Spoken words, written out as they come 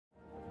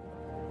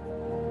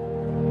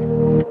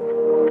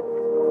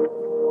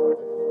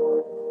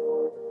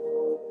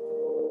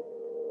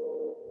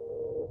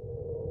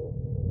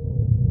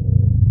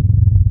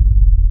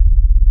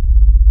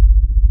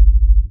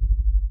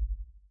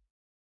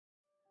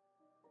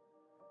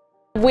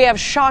We have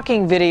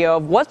shocking video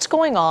of what's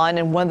going on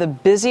in one of the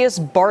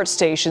busiest BART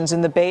stations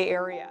in the Bay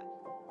Area.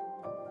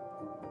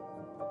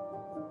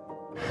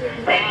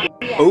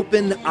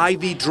 Open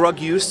IV drug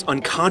use,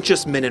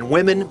 unconscious men and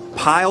women,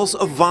 piles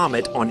of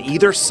vomit on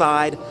either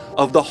side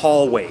of the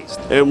hallways.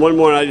 And one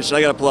morning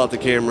I gotta pull out the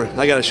camera.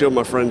 I gotta show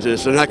my friends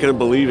this. They're not gonna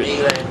believe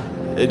it.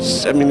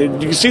 I mean,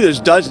 you can see there's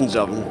dozens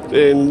of them.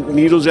 And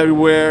needles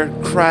everywhere,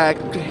 crack,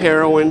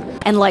 heroin.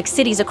 And like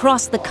cities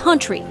across the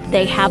country,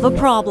 they have a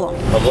problem.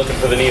 I'm looking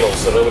for the needles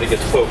so nobody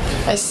gets poked.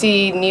 I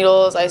see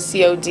needles, I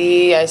see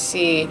OD, I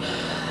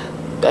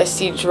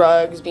see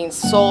drugs being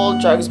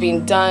sold, drugs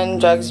being done,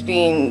 drugs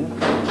being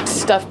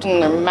stuffed in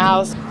their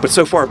mouths. But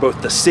so far,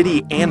 both the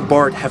city and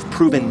BART have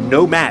proven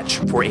no match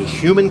for a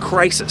human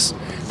crisis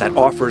that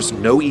offers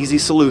no easy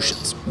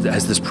solutions.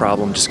 Has this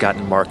problem just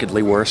gotten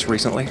markedly worse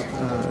recently?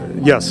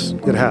 Yes,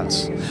 it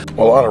has.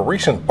 Well, on a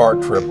recent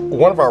BART trip,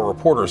 one of our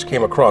reporters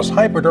came across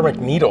hypodermic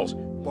needles.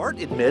 BART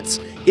admits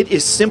it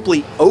is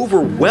simply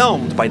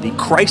overwhelmed by the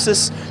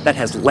crisis that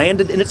has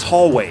landed in its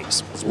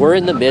hallways. We're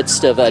in the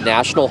midst of a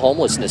national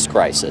homelessness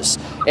crisis,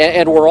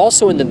 and we're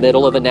also in the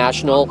middle of a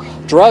national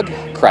drug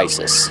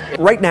crisis.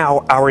 Right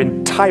now, our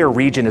entire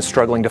region is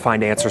struggling to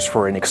find answers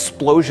for an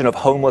explosion of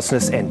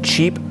homelessness and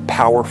cheap,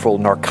 powerful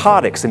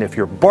narcotics. And if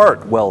you're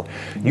BART, well,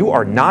 you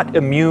are not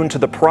immune to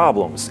the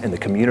problems in the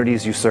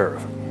communities you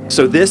serve.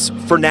 So this,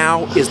 for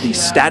now, is the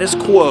status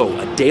quo,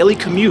 a daily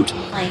commute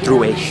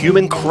through a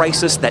human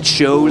crisis that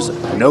shows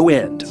no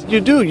end.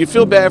 You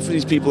feel bad for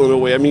these people in a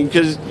way. I mean,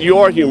 because you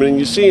are human and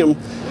you see them.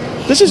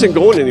 This isn't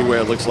going anywhere,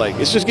 it looks like.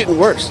 It's just getting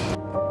worse.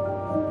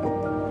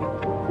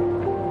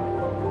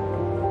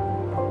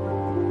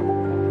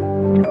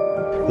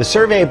 The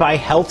survey by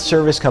health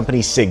service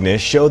company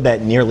Cygnus showed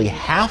that nearly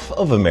half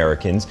of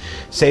Americans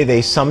say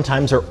they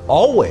sometimes or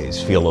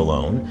always feel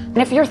alone. And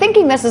if you're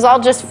thinking this is all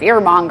just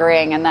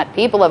fear-mongering and that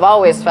people have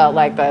always felt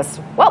like this,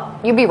 well,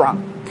 you'd be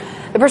wrong.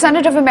 The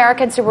percentage of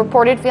Americans who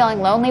reported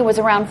feeling lonely was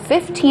around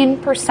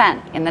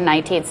 15% in the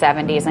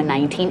 1970s and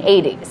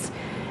 1980s.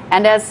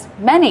 And as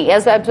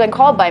has been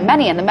called by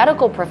many in the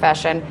medical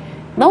profession,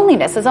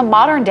 loneliness is a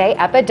modern-day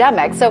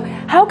epidemic. So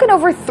how can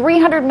over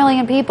 300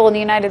 million people in the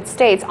United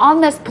States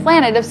on this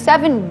planet of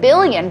 7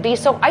 billion be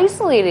so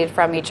isolated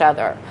from each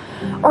other?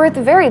 Or at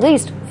the very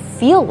least,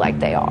 feel like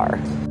they are?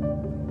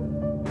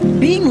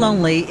 Being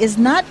lonely is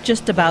not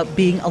just about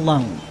being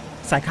alone.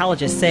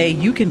 Psychologists say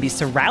you can be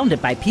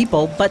surrounded by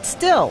people, but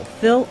still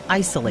feel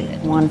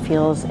isolated. One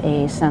feels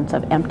a sense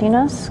of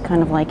emptiness,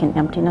 kind of like an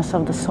emptiness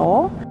of the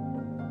soul.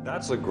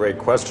 That's a great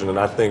question, and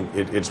I think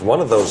it's one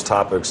of those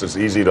topics that's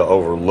easy to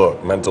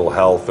overlook. Mental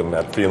health and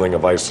that feeling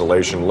of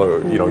isolation.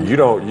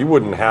 You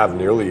wouldn't have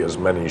nearly as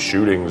many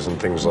shootings and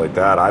things like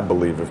that, I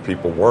believe, if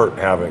people weren't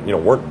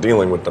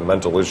dealing with the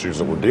mental issues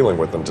that we're dealing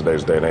with in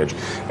today's day and age.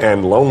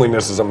 And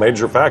loneliness is a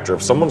major factor.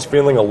 If someone's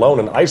feeling alone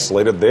and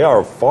isolated, they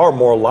are far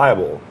more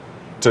liable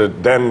to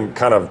then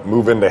kind of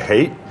move into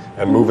hate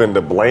and move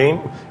into blame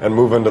and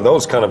move into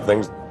those kind of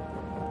things.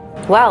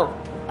 Well,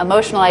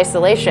 emotional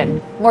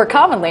isolation, more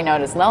commonly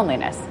known as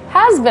loneliness,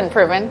 has been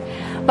proven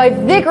by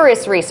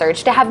vigorous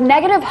research to have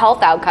negative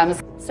health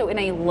outcomes. So in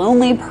a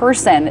lonely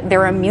person,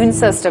 their immune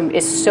system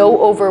is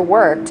so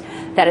overworked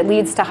that it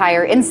leads to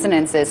higher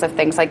incidences of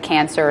things like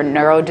cancer,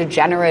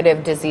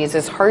 neurodegenerative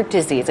diseases, heart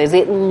diseases.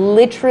 It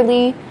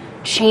literally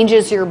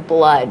changes your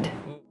blood.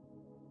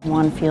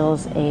 One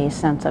feels a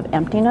sense of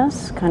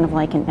emptiness, kind of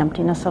like an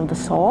emptiness of the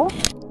soul.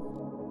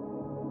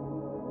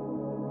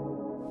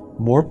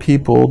 More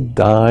people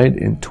died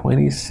in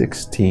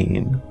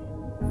 2016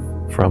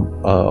 from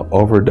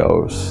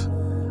overdose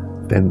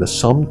than the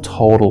sum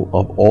total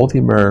of all the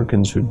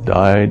Americans who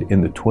died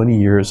in the 20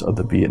 years of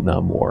the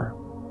Vietnam War.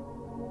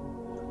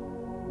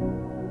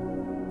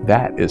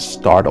 That is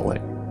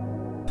startling.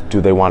 Do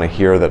they want to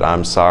hear that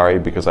I'm sorry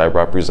because I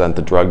represent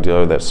the drug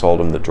dealer that sold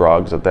them the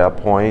drugs at that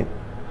point?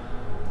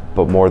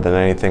 But more than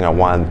anything, I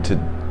wanted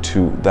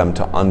them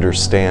to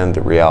understand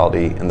the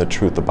reality and the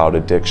truth about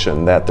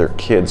addiction, that their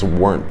kids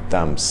weren't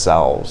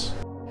themselves.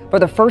 For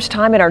the first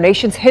time in our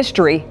nation's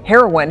history,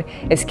 heroin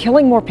is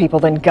killing more people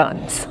than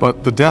guns.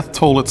 But the death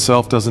toll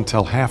itself doesn't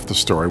tell half the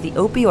story. The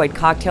opioid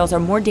cocktails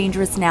are more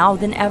dangerous now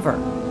than ever.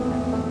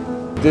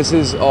 This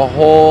is a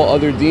whole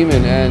other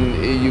demon,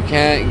 and you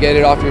can't get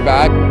it off your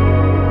back.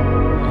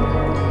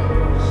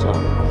 So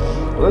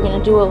we're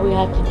gonna do what we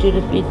have to do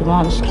to beat the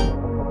monster.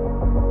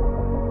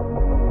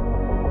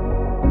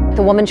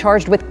 The woman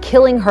charged with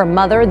killing her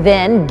mother,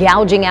 then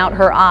gouging out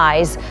her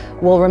eyes,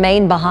 will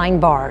remain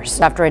behind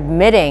bars. After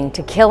admitting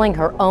to killing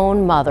her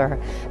own mother,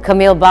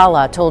 Camille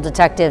Bala told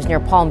detectives near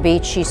Palm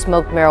Beach she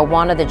smoked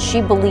marijuana that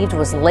she believed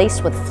was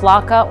laced with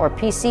flakka or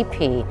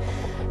PCP.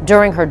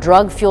 During her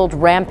drug-fueled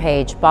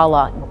rampage,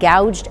 Bala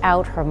gouged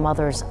out her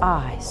mother's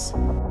eyes.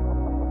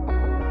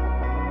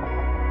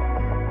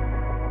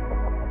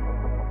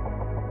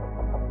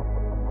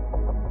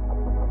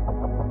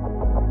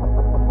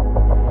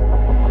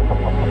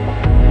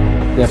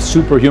 They have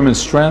superhuman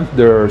strength,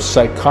 they're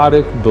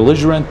psychotic,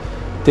 belligerent.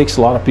 It takes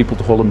a lot of people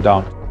to hold them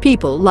down.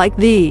 People like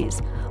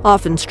these.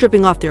 often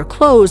stripping off their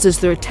clothes as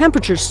their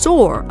temperatures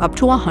soar up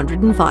to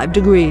 105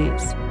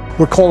 degrees.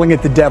 We're calling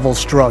it the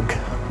devil's drug.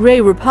 Ray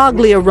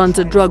Rapaglia runs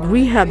a drug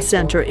rehab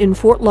center in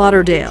Fort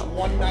Lauderdale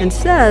and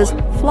says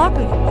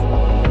Flocka.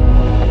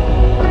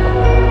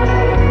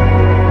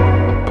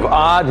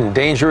 Odd and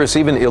dangerous,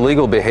 even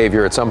illegal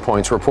behavior at some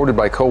points reported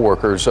by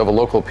coworkers of a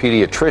local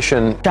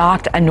pediatrician.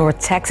 Shocked, a North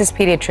Texas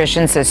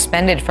pediatrician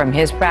suspended from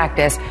his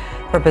practice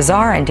for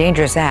bizarre and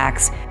dangerous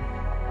acts.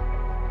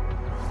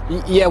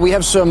 Yeah, we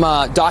have some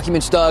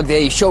documents, Doug.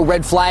 They show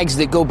red flags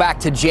that go back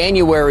to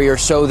January or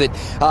so that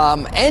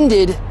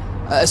ended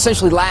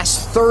essentially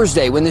last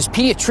Thursday when this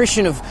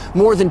pediatrician of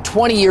more than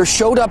 20 years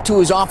showed up to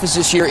his office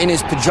this year in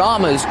his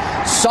pajamas,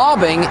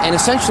 sobbing and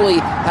essentially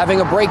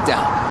having a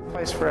breakdown.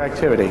 Place for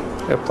activity.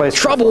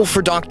 Trouble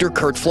for Dr.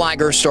 Kurt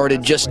Flagger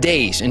started just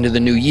days into the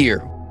new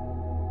year.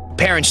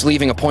 Parents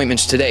leaving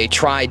appointments today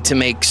tried to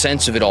make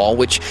sense of it all,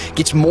 which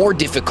gets more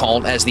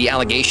difficult as the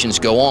allegations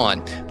go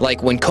on,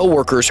 like when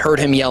coworkers heard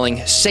him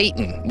yelling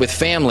Satan with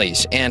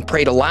families and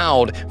prayed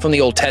aloud from the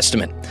Old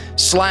Testament,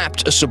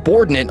 slapped a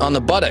subordinate on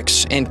the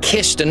buttocks and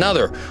kissed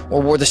another,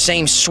 or wore the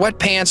same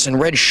sweatpants and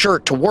red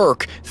shirt to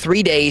work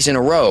 3 days in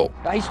a row.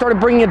 He started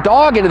bringing a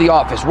dog into the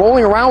office,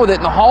 rolling around with it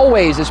in the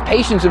hallways as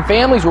patients and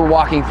families were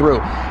walking through.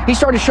 He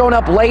started showing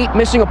up late,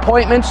 missing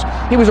appointments.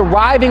 He was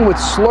arriving with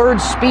slurred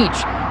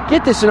speech.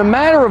 Get this, in a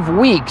matter of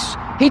weeks,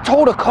 he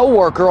told a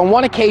coworker on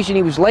one occasion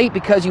he was late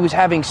because he was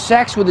having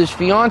sex with his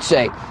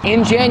fiancée.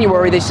 In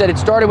January, they said it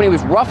started when he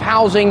was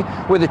roughhousing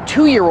with a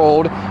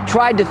 2-year-old,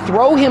 tried to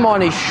throw him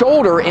on his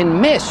shoulder and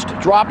missed,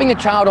 dropping the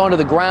child onto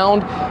the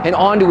ground and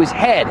onto his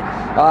head.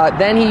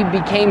 Then he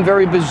became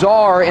very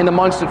bizarre in the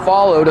months that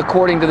followed,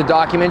 according to the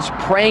documents,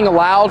 praying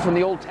aloud from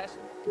the Old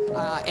Testament.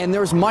 And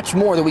there's much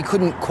more that we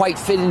couldn't quite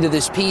fit into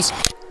this piece.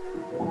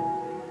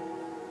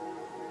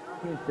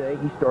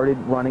 He started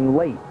running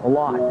late a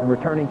lot and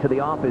returning to the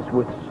office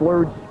with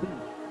slurred speech.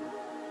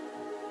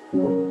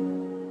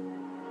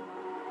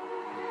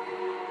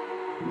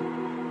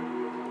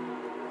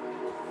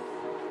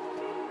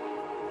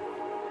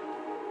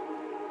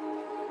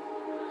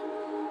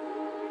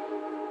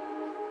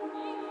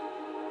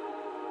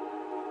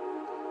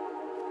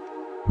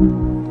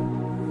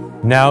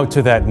 Now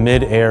to that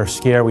mid-air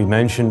scare we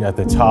mentioned at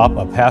the top.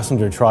 A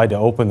passenger tried to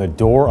open the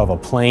door of a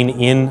plane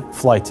in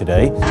flight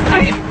today. I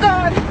am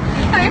God!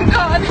 I am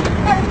God!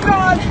 I am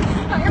God!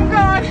 I am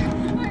God! I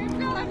am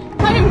God!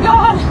 I am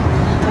God!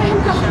 I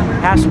am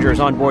God! Passengers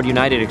on board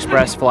United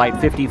Express Flight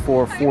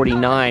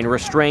 5449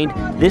 restrained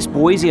this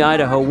Boise,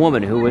 Idaho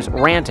woman who was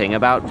ranting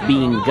about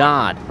being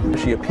God.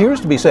 She appears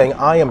to be saying,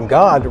 "I am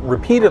God,"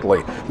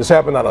 repeatedly. This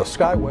happened on a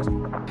SkyWest.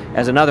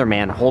 As another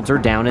man holds her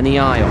down in the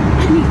aisle.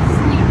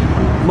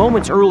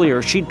 Moments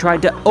earlier, she'd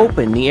tried to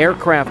open the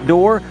aircraft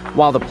door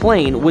while the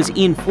plane was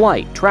in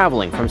flight,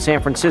 traveling from San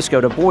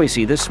Francisco to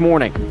Boise this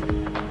morning.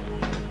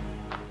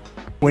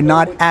 We're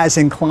not as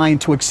inclined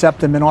to accept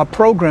them in our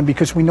program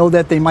because we know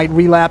that they might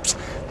relapse.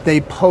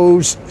 They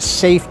pose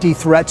safety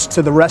threats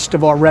to the rest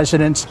of our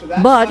residents.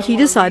 But he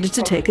decided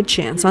to take a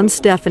chance on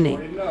Stephanie.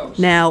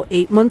 Now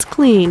 8 months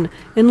clean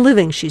and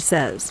living, she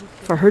says,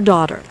 for her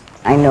daughter.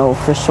 I know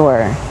for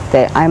sure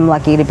that I'm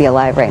lucky to be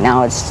alive right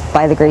now. It's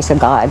by the grace of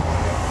God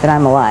that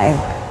I'm alive.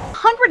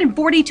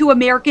 142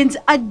 Americans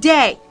a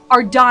day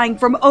are dying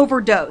from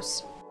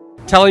overdose.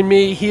 Telling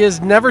me he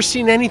has never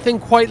seen anything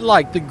quite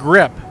like the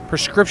grip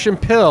prescription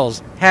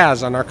pills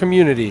has on our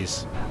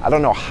communities. I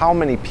don't know how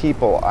many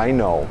people I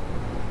know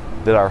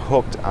that are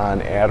hooked on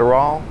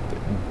Adderall,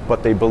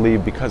 but they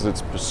believe because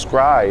it's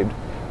prescribed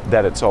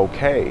that it's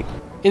okay.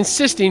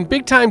 Insisting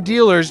big-time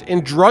dealers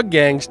and drug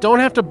gangs don't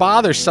have to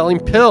bother selling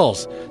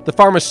pills. The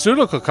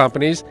pharmaceutical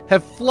companies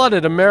have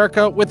flooded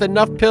America with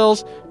enough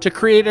pills to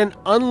create an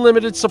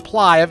unlimited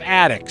supply of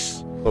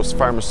addicts. Those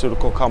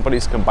pharmaceutical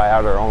companies can buy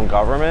out our own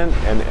government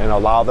and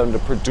allow them to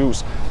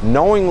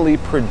knowingly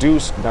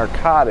produce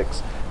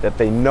narcotics that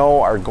they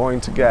know are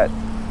going to get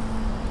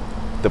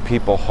the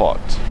people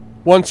hooked.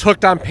 Once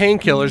hooked on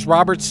painkillers,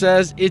 Robert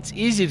says it's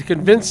easy to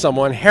convince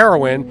someone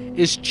heroin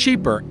is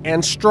cheaper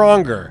and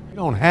stronger. We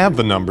don't have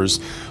the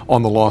numbers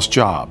on the lost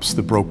jobs,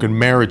 the broken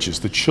marriages,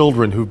 the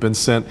children who've been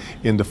sent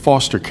into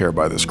foster care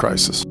by this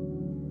crisis.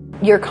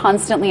 You're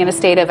constantly in a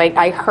state of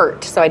I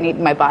hurt, so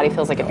my body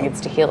feels like it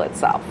needs to heal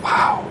itself.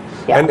 Wow.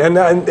 Yeah.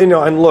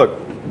 And look,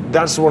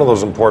 that's one of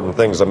those important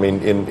things. I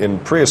mean, in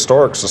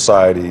prehistoric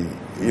society,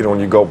 when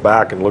you go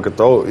back and look at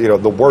those,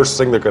 the worst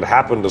thing that could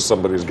happen to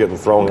somebody is getting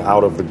thrown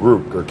out of the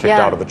group or kicked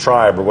out of the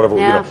tribe or whatever.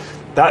 Yeah.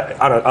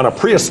 That on a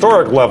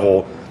prehistoric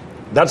level,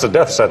 that's a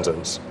death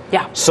sentence.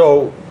 Yeah.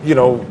 So,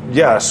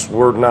 yes,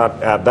 we're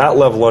not at that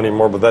level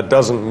anymore, but that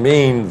doesn't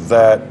mean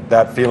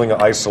that feeling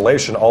of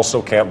isolation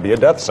also can't be a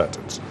death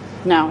sentence.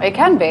 No, it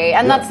can be.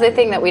 And that's the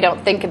thing that we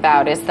don't think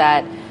about is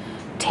that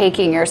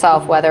taking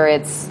yourself, whether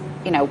it's,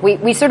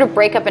 we sort of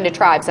break up into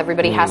tribes.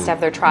 Everybody has to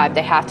have their tribe.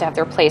 They have to have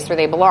their place where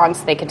they belong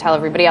so they can tell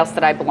everybody else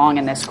that I belong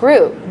in this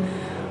group.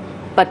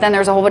 But then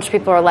there's a whole bunch of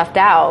people who are left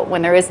out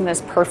when there isn't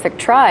this perfect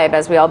tribe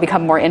as we all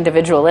become more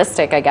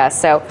individualistic, I guess.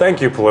 So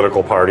thank you,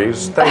 political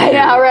parties. Thank you.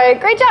 I know, right?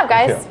 Great job,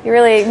 guys. You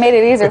really made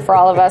it easier for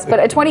all of us. But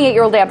a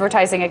 28-year-old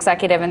advertising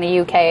executive in the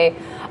UK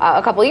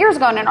a couple of years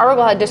ago in an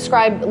article had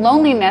described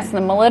loneliness in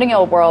the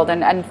millennial world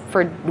and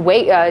for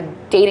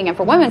dating and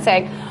for women,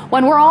 saying,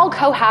 when we're all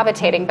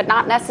cohabitating but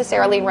not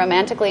necessarily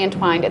romantically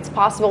entwined, it's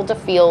possible to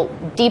feel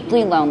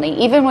deeply lonely,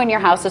 even when your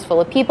house is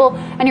full of people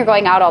and you're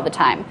going out all the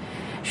time.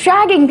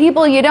 Shagging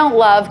people you don't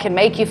love can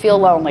make you feel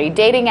lonely.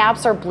 Dating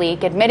apps are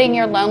bleak. Admitting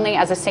you're lonely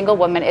as a single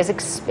woman is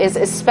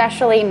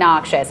especially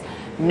noxious.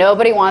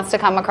 Nobody wants to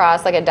come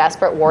across like a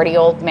desperate, warty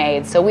old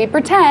maid, so we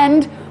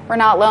pretend we're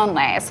not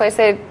lonely. So I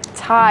say,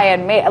 Ty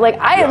and me, like,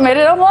 I admit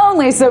it, I'm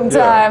lonely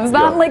sometimes,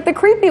 not in like the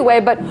creepy way,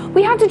 but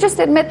we have to just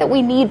admit that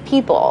we need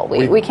people.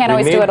 We can't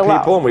always do it alone. We need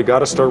people, and we got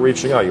to start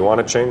reaching out. You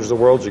want to change the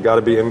world, you got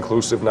to be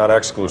inclusive, not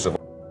exclusive.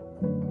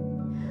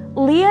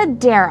 Leah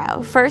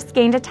Darrow first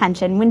gained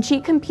attention when she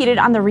competed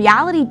on the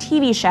reality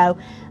TV show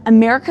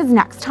America's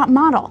Next Top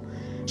Model.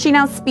 She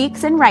now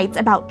speaks and writes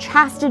about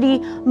chastity,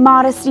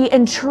 modesty,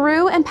 and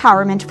true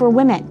empowerment for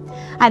women.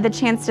 I had the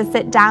chance to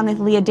sit down with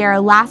Leah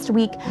Darrow last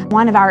week.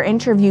 One of our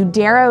interview,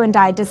 Darrow and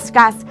I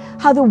discuss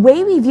how the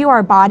way we view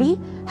our body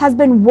has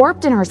been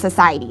warped in our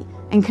society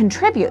and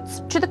contributes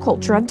to the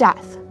culture of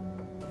death.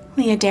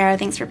 Leah Darrow,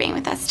 thanks for being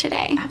with us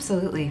today.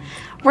 Absolutely.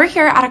 We're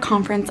here at a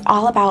conference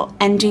all about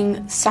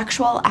ending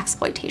sexual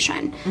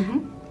exploitation.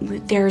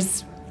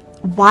 There's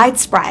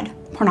widespread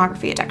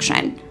pornography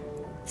addiction,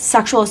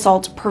 sexual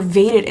assault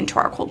pervaded into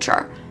our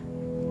culture.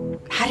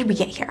 How did we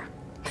get here?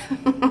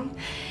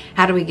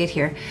 How do we get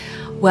here?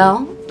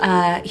 Well,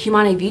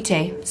 Humane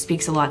Vitae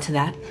speaks a lot to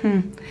that.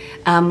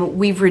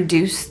 We've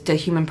reduced the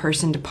human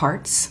person to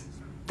parts.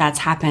 That's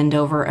happened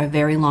over a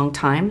very long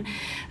time.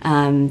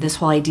 This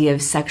whole idea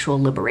of sexual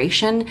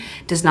liberation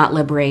does not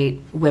liberate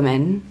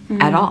women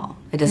at all.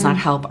 It does not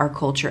help our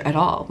culture at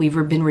all. We've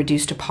been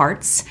reduced to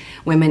parts,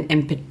 women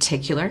in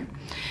particular.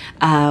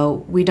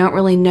 We don't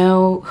really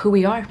know who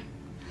we are.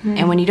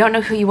 And when you don't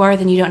know who you are,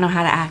 then you don't know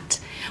how to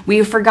act. We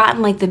have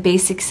forgotten like the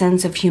basic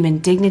sense of human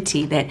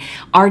dignity, that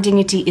our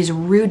dignity is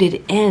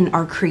rooted in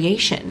our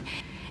creation.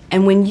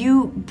 And when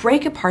you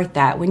break apart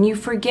that, when you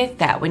forget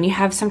that, when you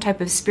have some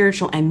type of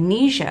spiritual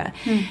amnesia,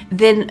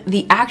 then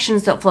the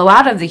actions that flow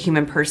out of the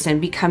human person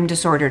become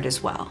disordered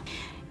as well.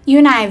 You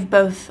and I have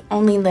both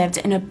only lived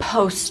in a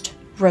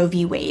post-Roe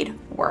v. Wade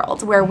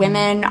world where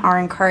women are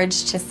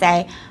encouraged to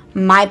say,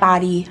 my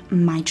body,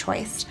 my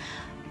choice.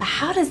 But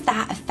how does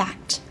that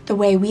affect the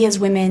way we as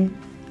women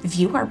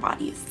view our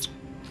bodies?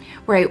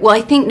 Right. Well,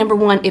 I think number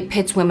one, it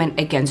pits women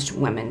against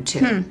women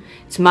too.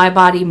 It's my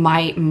body,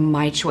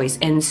 my choice.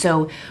 And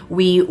so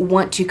we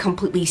want to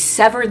completely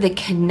sever the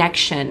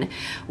connection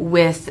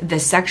with the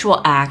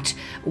sexual act,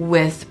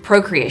 with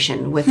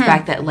procreation, with the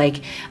fact that like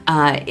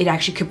it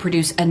actually could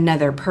produce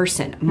another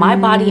person. My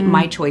body,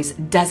 my choice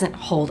doesn't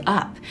hold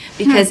up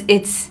because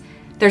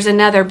there's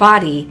another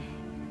body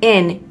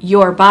in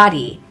your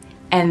body.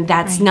 And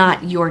that's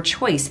not your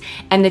choice.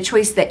 And the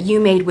choice that you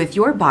made with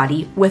your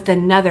body, with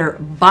another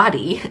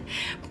body,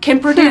 can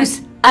produce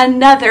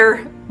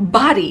another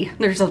body.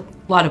 There's a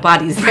lot of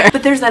bodies there.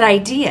 But there's that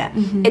idea.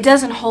 It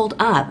doesn't hold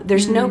up.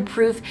 There's no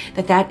proof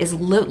that that is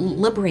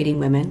liberating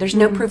women. There's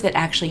no proof that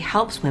actually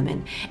helps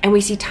women. And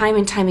we see time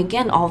and time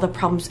again all the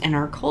problems in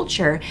our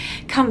culture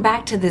come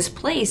back to this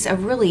place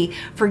of really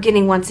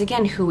forgetting once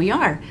again who we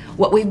are,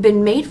 what we've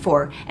been made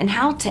for, and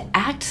how to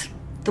act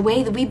the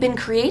way that we've been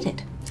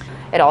created.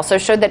 It also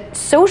showed that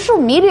social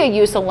media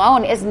use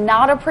alone is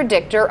not a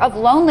predictor of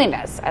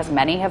loneliness, as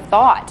many have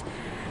thought.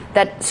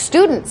 That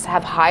students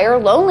have higher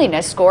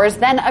loneliness scores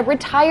than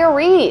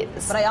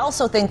retirees. But I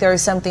also think there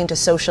is something to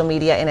social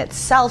media in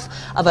itself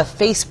of a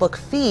Facebook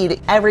feed.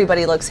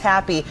 Everybody looks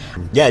happy.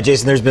 Yeah,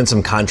 Jason, there's been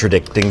some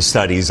contradicting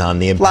studies on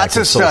the impact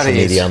of social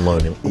media on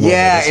loneliness.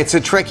 Yeah, it's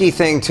a tricky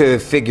thing to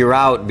figure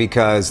out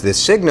because the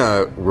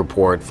Cigna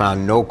report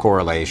found no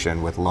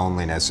correlation with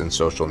loneliness and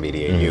social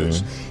media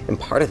use. And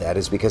part of that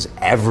is because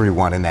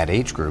everyone in that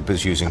age group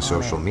is using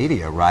social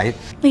media, right?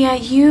 Leah,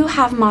 you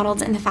have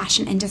modeled in the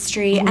fashion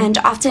industry, and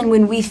often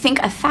when we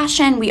think of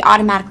fashion, we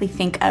automatically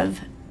think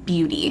of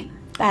beauty.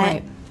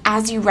 But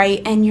as you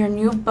write in your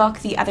new book,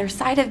 The Other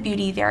Side of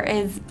Beauty, there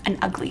is an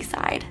ugly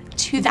side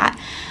to that.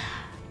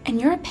 In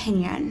your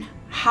opinion,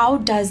 how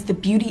does the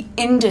beauty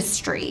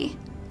industry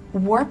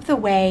warp the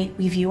way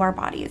we view our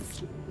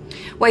bodies?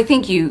 Well, I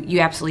think you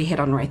absolutely hit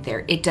on right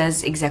there. It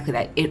does exactly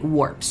that. It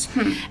warps.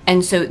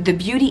 And so the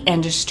beauty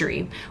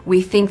industry,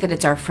 we think that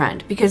it's our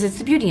friend because it's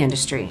the beauty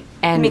industry.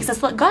 And it makes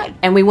us look good.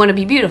 And we want to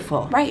be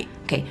beautiful. Right.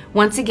 Okay.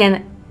 Once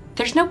again,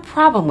 there's no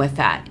problem with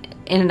that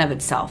in and of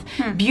itself.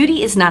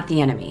 Beauty is not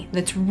the enemy.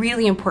 That's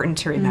really important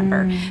to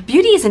remember.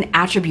 Beauty is an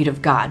attribute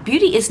of God.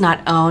 Beauty is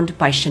not owned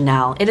by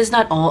Chanel. It is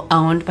not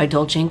owned by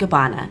Dolce &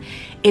 Gabbana.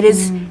 It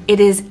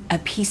is a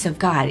piece of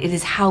God. It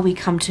is how we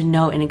come to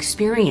know and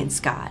experience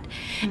God.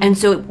 And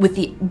so with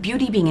the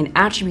beauty being an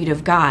attribute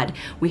of God,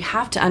 we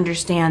have to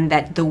understand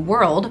that the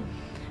world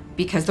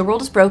because the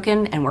world is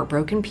broken and we're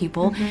broken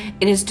people.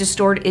 It's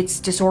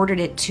disordered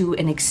it to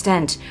an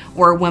extent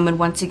where women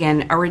once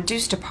again are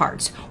reduced to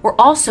parts. Or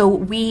also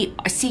we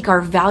seek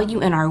our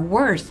value and our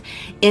worth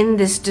in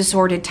this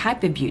disordered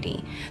type of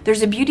beauty.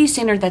 There's a beauty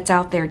standard that's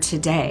out there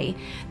today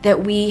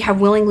that we have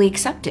willingly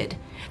accepted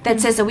that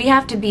says that we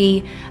have to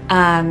be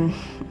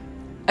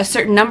a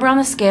certain number on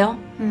the scale.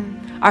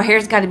 Our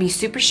hair's got to be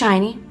super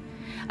shiny.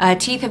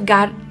 Teeth have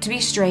got to be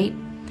straight.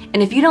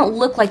 And if you don't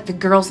look like the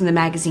girls in the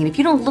magazine, if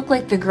you don't look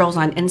like the girls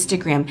on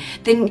Instagram,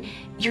 then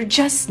you're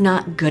just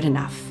not good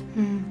enough.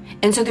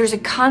 And so there's a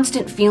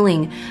constant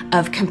feeling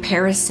of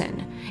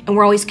comparison. And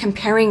we're always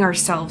comparing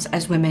ourselves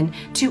as women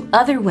to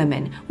other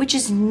women, which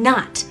is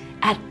not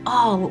at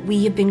all what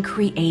we have been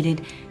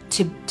created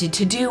to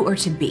do or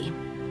to be.